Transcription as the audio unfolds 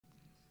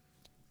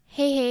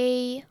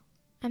Hey,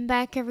 I'm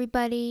back,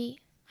 everybody.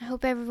 I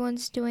hope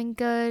everyone's doing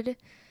good.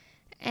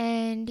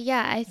 And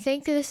yeah, I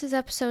think this is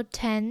episode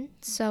 10.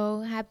 So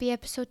happy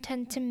episode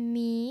 10 to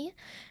me.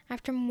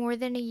 After more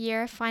than a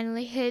year, I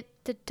finally hit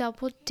the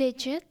double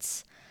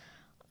digits.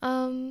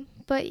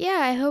 But yeah,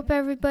 I hope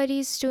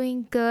everybody's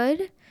doing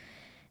good.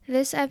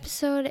 This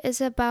episode is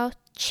about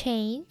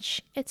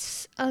change.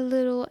 It's a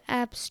little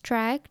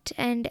abstract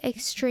and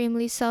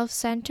extremely self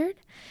centered.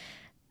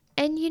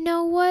 And you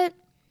know what?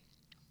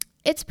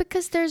 It's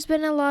because there's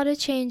been a lot of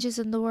changes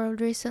in the world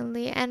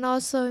recently and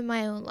also in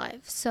my own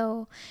life.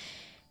 So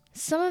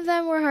some of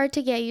them were hard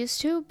to get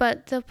used to,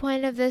 but the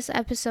point of this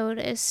episode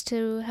is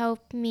to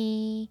help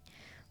me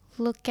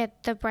look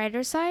at the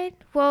brighter side.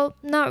 Well,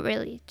 not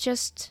really,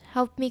 just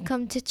help me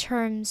come to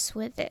terms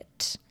with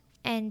it.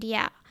 And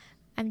yeah,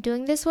 I'm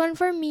doing this one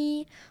for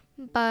me,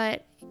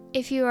 but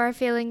if you are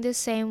feeling the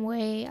same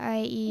way,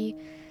 i.e.,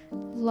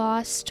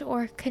 lost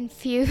or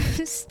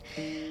confused,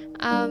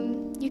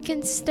 you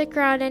can stick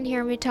around and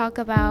hear me talk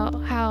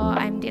about how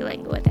I'm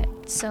dealing with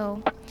it.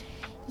 So,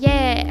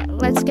 yeah,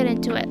 let's get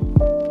into it.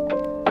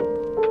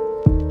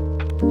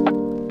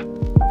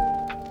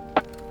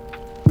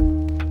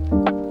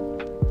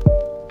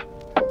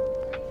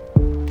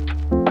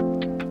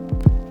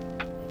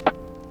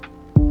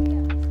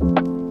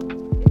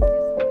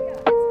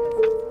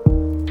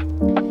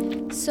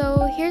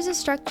 So, here's the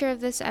structure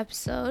of this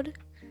episode.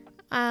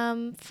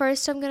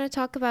 First, I'm going to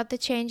talk about the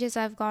changes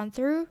I've gone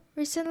through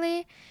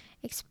recently,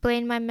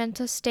 explain my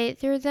mental state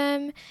through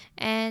them,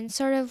 and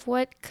sort of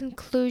what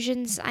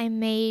conclusions I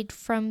made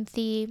from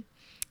the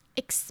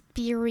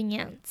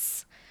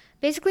experience.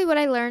 Basically, what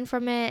I learned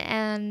from it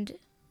and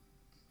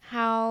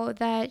how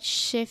that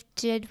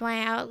shifted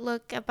my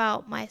outlook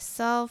about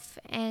myself,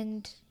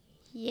 and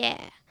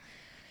yeah.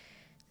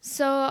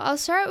 So, I'll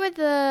start with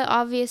the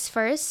obvious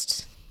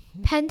first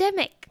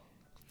pandemic.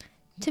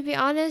 To be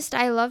honest,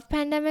 I loved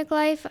pandemic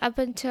life up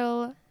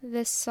until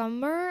this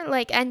summer,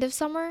 like end of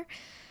summer,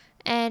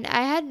 and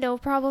I had no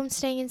problem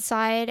staying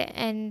inside,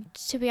 and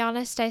to be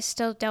honest, I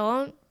still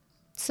don't.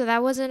 So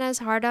that wasn't as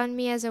hard on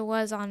me as it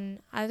was on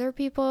other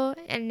people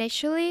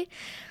initially.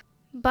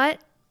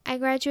 But I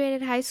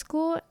graduated high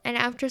school, and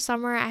after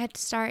summer, I had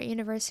to start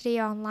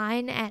university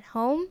online at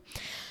home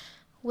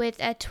with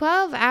a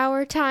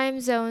 12-hour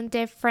time zone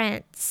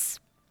difference.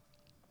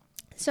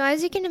 So,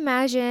 as you can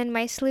imagine,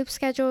 my sleep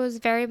schedule was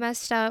very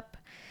messed up.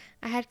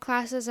 I had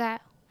classes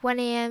at 1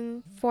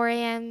 a.m., 4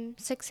 a.m.,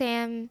 6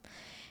 a.m.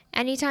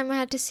 Anytime I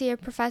had to see a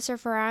professor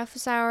for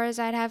office hours,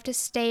 I'd have to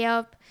stay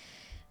up,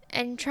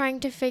 and trying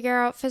to figure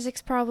out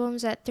physics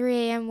problems at 3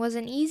 a.m.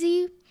 wasn't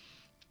easy.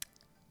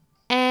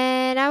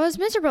 And I was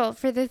miserable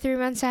for the 3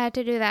 months I had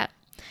to do that.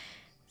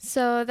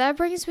 So that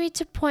brings me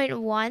to point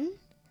one.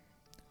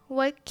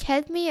 What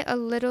kept me a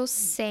little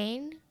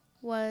sane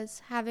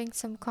was having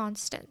some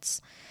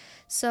constants.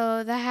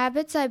 So the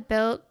habits I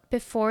built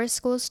before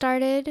school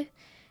started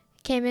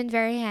came in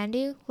very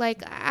handy.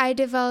 Like, I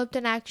developed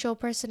an actual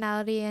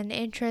personality and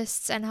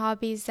interests and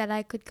hobbies that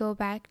I could go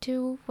back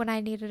to when I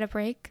needed a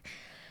break.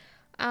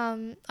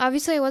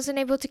 Obviously, I wasn't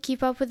able to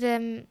keep up with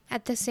them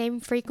at the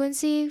same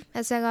frequency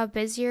as I got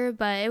busier,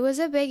 but it was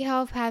a big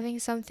help having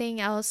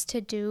something else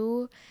to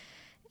do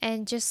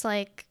and just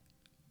like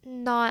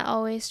not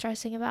always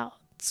stressing about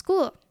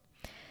school.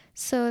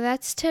 So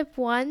that's tip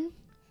one,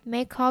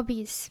 make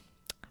hobbies,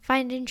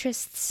 find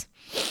interests.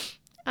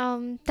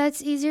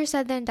 That's easier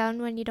said than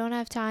done when you don't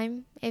have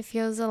time. It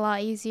feels a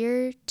lot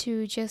easier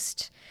to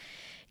just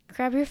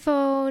grab your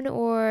phone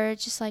or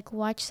just like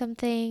watch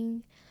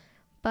something.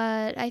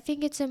 But I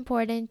think it's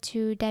important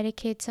to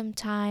dedicate some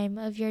time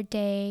of your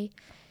day,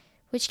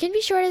 which can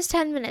be short as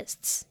 10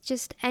 minutes.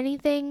 Just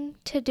anything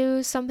to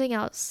do something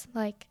else.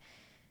 Like,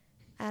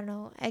 I don't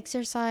know,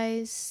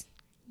 exercise,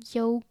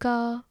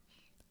 yoga,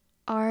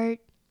 art,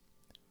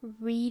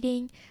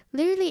 reading,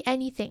 literally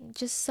anything.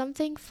 Just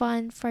something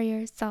fun for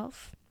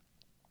yourself.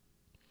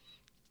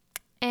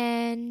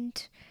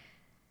 And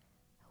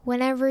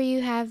whenever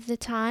you have the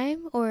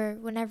time or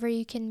whenever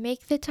you can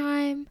make the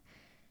time,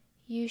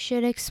 you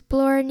should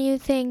explore new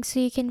things so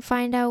you can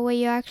find out what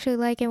you actually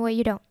like and what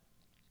you don't.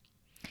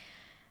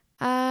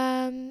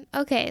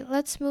 Okay,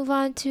 let's move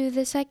on to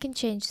the second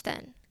change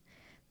then.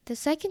 The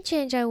second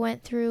change I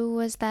went through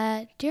was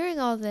that during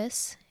all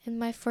this, in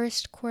my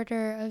first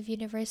quarter of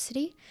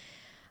university,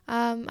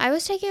 I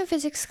was taking a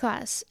physics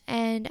class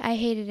and I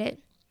hated it.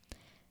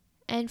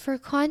 And for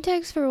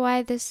context for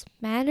why this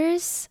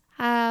matters,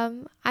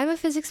 I'm a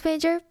physics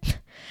major.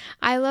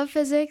 I love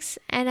physics,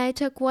 and I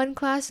took one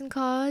class in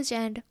college,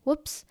 and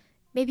whoops,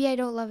 maybe I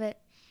don't love it.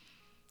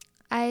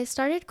 I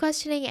started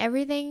questioning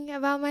everything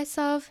about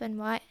myself and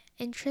my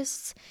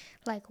interests.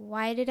 Like,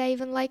 why did I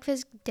even like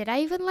physics? Did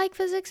I even like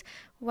physics?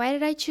 Why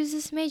did I choose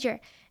this major?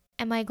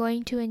 Am I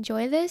going to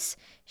enjoy this?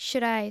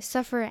 Should I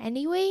suffer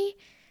anyway?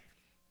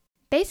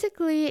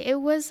 Basically, it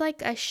was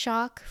like a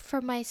shock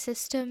for my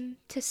system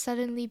to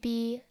suddenly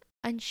be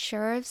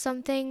unsure of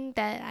something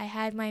that I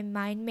had my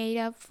mind made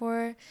up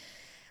for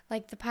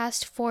like the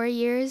past 4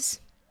 years.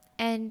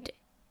 And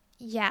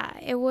yeah,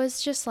 it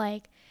was just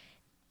like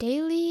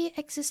daily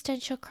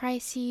existential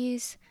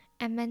crises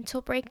and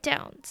mental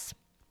breakdowns.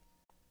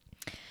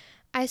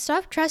 I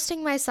stopped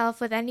trusting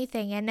myself with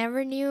anything. I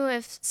never knew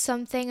if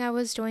something I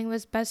was doing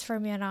was best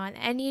for me or not.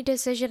 Any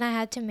decision I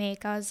had to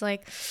make, I was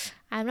like,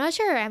 I'm not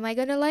sure. Am I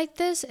going to like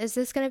this? Is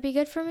this going to be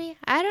good for me?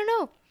 I don't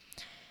know.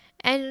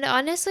 And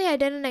honestly, I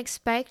didn't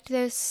expect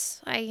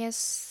this, I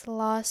guess,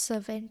 loss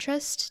of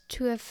interest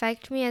to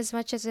affect me as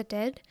much as it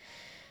did.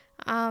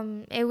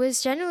 It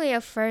was generally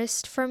a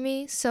first for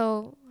me,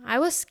 so I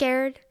was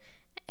scared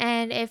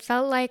and it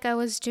felt like I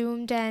was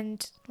doomed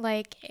and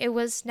like it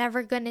was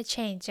never gonna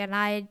change and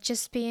I'd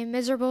just be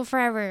miserable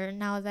forever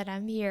now that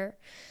I'm here.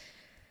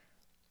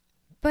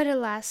 But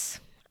alas,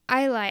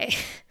 I lie.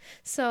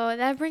 So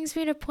that brings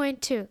me to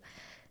point 2.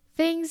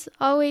 Things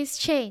always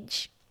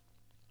change.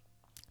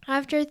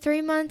 After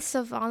 3 months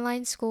of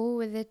online school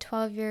with a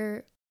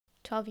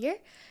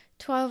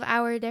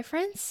 12-hour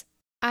difference,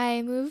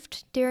 I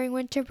moved during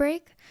winter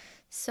break.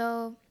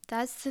 So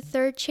that's the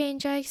third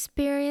change I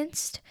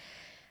experienced.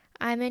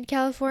 I'm in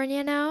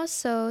California now,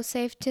 so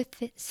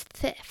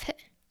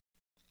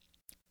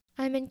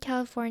I'm in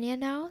California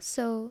now,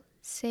 so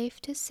safe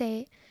to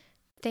say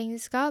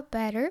things got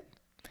better.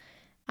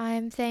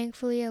 I'm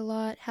thankfully a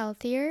lot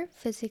healthier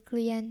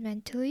physically and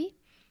mentally,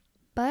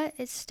 but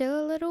it's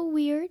still a little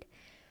weird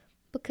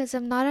because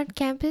I'm not on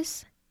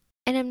campus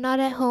and I'm not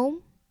at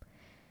home.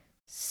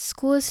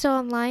 School is still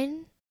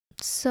online,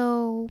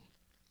 so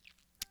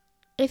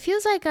it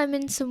feels like I'm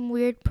in some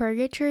weird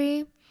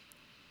purgatory,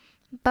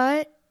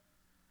 but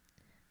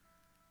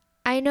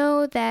I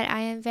know that I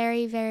am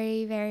very,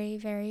 very, very,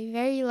 very,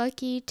 very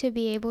lucky to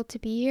be able to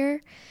be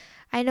here.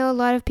 I know a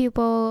lot of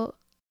people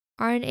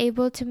aren't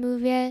able to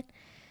move yet,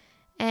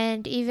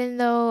 and even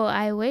though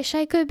I wish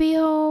I could be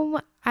home,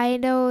 I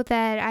know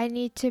that I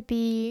need to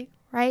be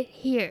right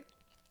here.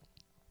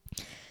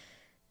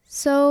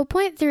 So,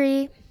 point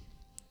 3,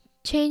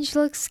 change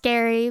looks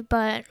scary,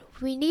 but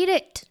we need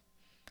it.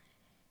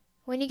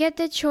 When you get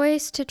the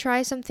choice to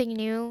try something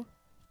new,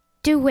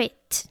 do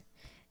it.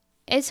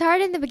 It's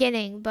hard in the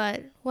beginning,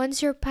 but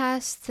once you're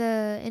past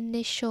the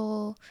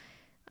initial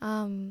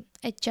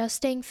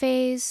adjusting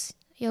phase,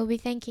 you'll be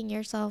thanking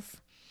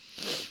yourself.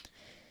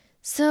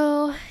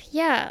 So,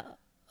 yeah,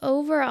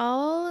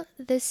 overall,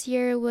 this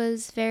year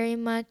was very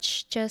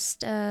much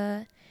just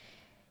a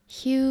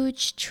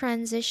huge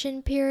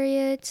transition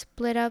period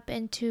split up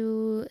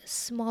into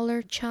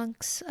smaller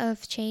chunks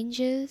of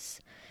changes.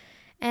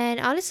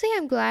 And honestly,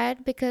 I'm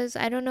glad because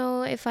I don't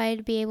know if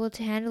I'd be able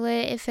to handle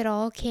it if it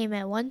all came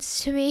at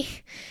once to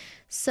me.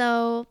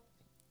 So,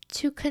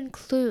 to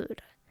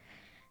conclude,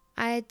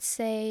 I'd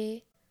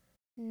say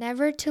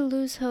never to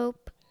lose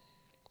hope,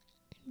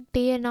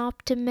 be an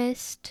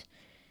optimist,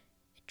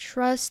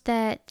 trust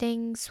that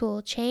things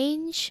will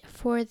change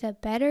for the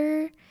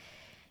better,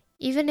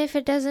 even if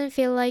it doesn't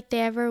feel like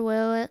they ever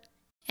will.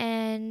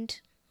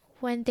 And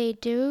when they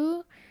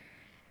do,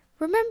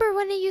 remember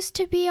when it used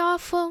to be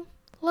awful?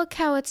 Look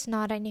how it's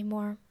not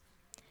anymore.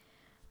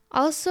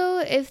 Also,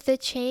 if the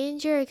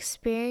change you're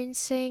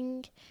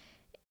experiencing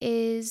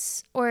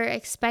is or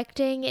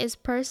expecting is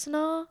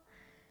personal,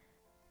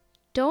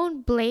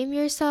 don't blame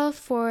yourself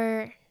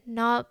for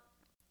not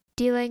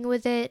dealing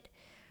with it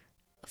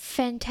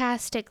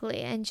fantastically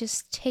and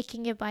just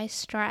taking it by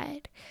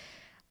stride.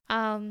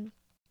 I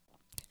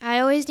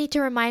always need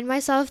to remind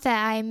myself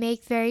that I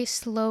make very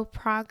slow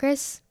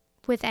progress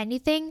with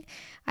anything.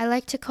 I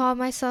like to call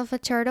myself a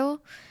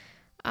turtle.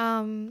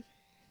 I'm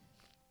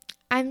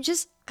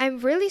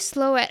really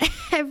slow at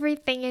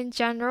everything in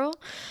general.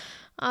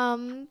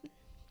 But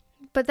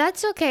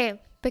that's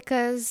okay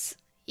because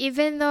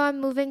even though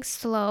I'm moving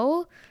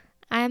slow,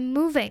 I'm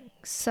moving.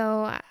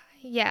 So,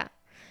 yeah.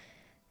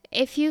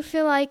 If you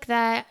feel like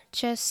that,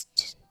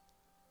 just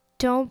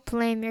don't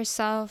blame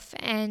yourself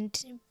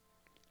and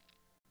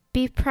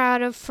be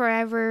proud of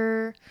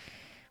forever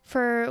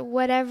for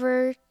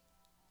whatever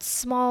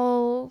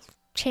small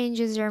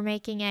changes you're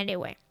making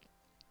anyway.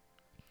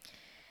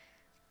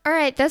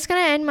 Alright, that's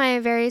gonna end my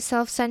very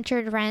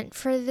self-centered rant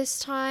for this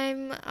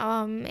time.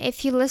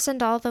 If you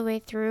listened all the way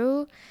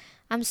through,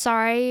 I'm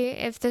sorry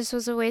if this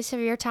was a waste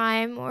of your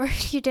time or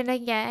you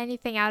didn't get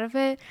anything out of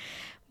it.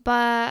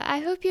 But I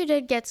hope you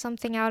did get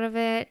something out of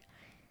it.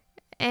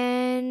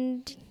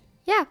 And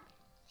yeah,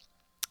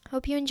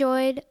 hope you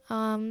enjoyed.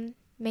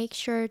 Make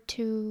sure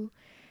to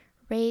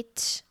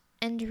rate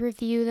and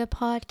review the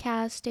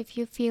podcast if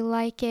you feel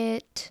like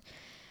it.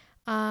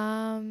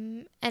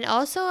 And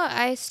also,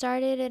 I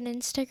started an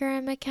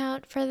Instagram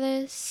account for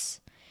this.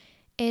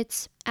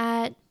 It's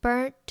at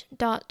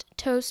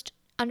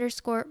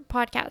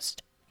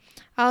burnt.toast_podcast.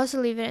 I'll also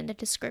leave it in the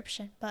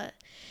description. But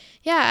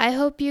yeah, I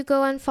hope you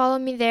go and follow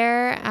me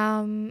there.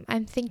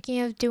 I'm thinking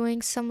of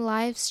doing some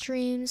live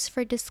streams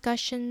for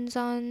discussions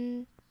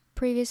on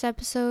previous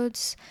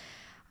episodes,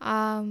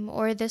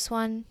 or this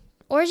one,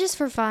 or just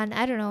for fun.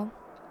 I don't know.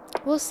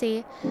 We'll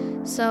see.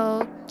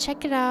 So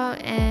check it out,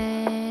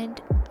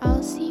 and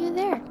I'll see you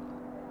there.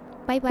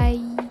 Bye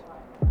bye.